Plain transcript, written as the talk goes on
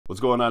What's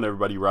going on,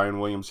 everybody? Ryan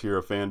Williams here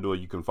of FanDuel.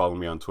 You can follow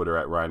me on Twitter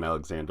at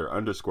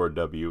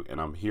RyanAlexander_W,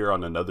 and I'm here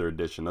on another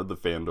edition of the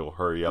FanDuel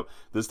Hurry Up.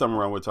 This time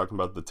around, we're talking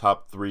about the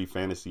top 3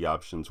 fantasy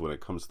options when it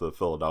comes to the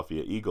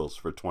Philadelphia Eagles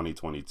for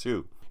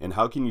 2022. And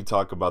how can you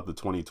talk about the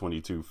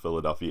 2022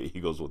 Philadelphia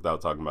Eagles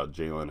without talking about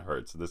Jalen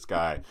Hurts? This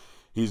guy,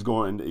 he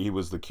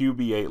was the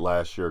QB8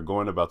 last year,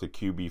 going about the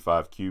QB5,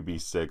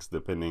 QB6,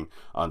 depending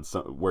on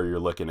where you're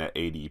looking at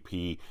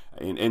ADP.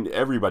 And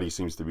everybody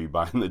seems to be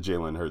buying the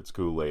Jalen Hurts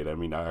Kool-Aid. I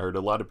mean, I heard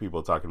a lot of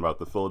people talking about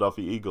the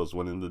Philadelphia Eagles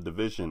winning the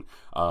division,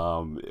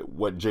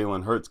 what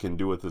Jalen Hurts can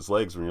do with his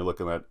legs when you're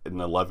looking at an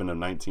 11 of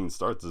 19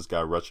 starts, this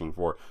guy rushing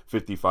for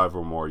 55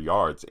 or more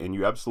yards. And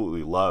you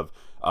absolutely love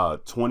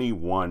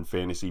 21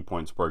 fantasy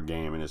points per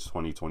game in his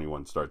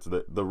 2021 starts.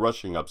 The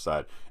rushing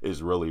upside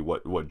is really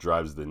what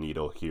drives the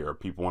needle here.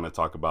 People want to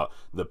talk about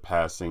the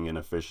passing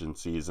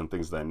inefficiencies and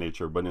things of that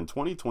nature, but in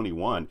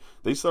 2021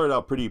 they started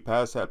out pretty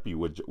pass happy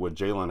with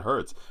Jalen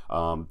Hurts.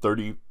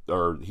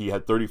 He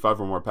had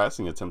 35 or more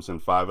passing attempts in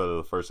 5 out of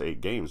the first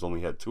 8 games. Only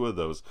had 2 of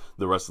those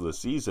the rest of the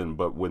season.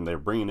 But when they're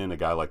bringing in a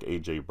guy like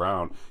AJ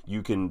Brown,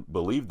 you can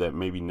believe that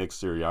maybe Nick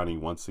Sirianni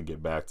wants to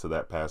get back to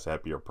that pass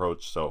happy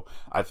approach. So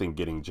I think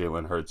getting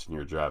Jalen Hurts in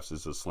your drafts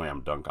is a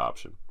slam dunk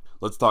option.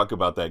 Let's talk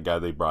about that guy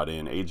they brought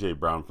in, A.J.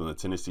 Brown from the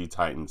Tennessee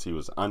Titans. He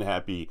was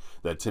unhappy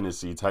that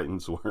Tennessee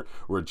Titans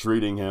were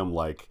treating him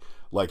like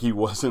he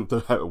wasn't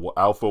the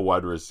alpha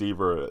wide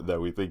receiver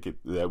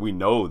that we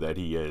know that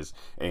he is.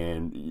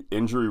 And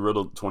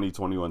injury-riddled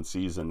 2021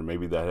 season,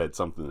 maybe that had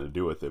something to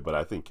do with it, but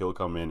I think he'll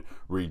come in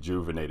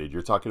rejuvenated.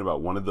 You're talking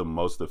about one of the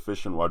most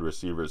efficient wide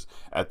receivers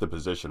at the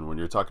position. When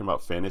you're talking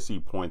about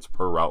fantasy points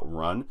per route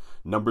run,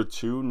 number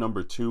 2,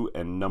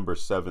 and number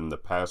 7 the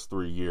past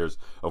 3 years.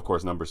 Of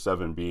course, number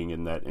 7 being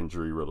in that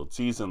injury-riddled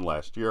season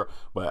last year,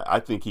 but I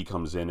think he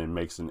comes in and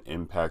makes an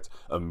impact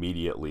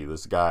immediately.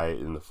 This guy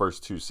in the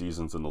first 2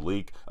 seasons in the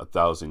league,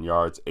 1,000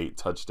 yards, 8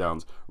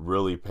 touchdowns,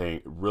 really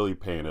paying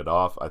it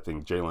off. I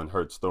think Jalen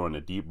Hurts throwing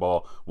a deep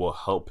ball will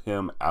help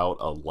him out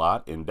a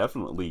lot, and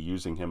definitely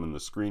using him in the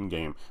screen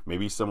game,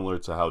 maybe similar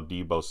to how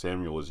Deebo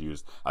Samuel was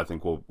used, I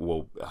think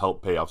will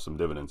help pay off some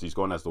dividends. He's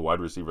going as the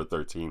wide receiver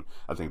 13.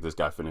 I think this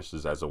guy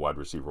finishes as a wide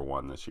receiver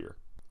 1 this year.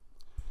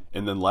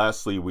 And then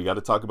lastly, we got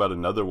to talk about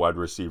another wide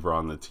receiver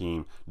on the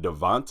team,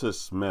 Devonta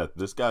Smith.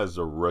 This guy's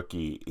a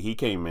rookie. He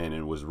came in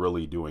and was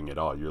really doing it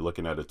all. You're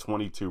looking at a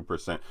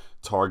 22%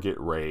 target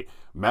rate.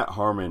 Matt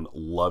Harmon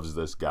loves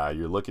this guy.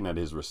 You're looking at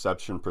his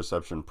reception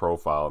perception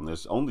profile, and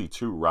there's only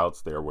 2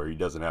 routes there where he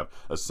doesn't have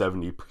a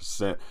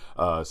 70%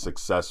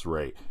 success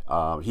rate.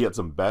 He had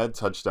some bad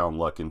touchdown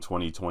luck in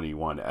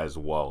 2021 as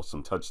well.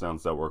 Some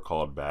touchdowns that were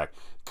called back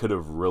could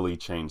have really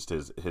changed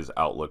his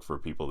outlook for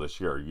people this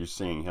year. You're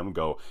seeing him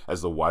go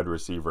as the wide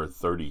receiver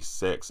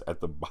 36 at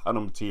the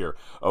bottom tier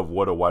of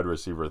what a wide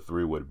receiver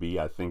 3 would be.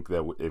 I think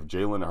that if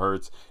Jalen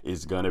Hurts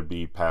is going to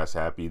be pass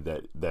happy,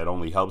 that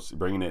only helps.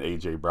 Bringing in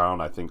A.J.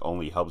 Brown, I think,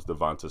 only helps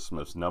Devonta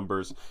Smith's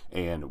numbers,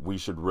 and we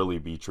should really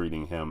be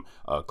treating him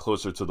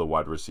closer to the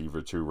wide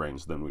receiver 2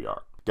 range than we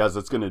are. Guys,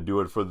 that's going to do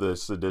it for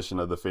this edition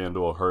of the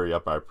FanDuel Hurry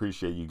Up. I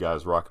appreciate you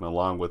guys rocking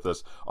along with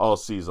us all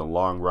season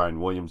long.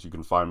 Ryan Williams, you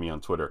can find me on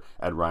Twitter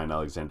at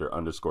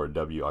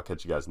RyanAlexander_W. I'll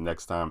catch you guys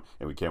next time,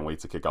 and we can't wait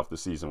to kick off the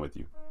season with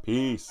you.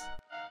 Peace.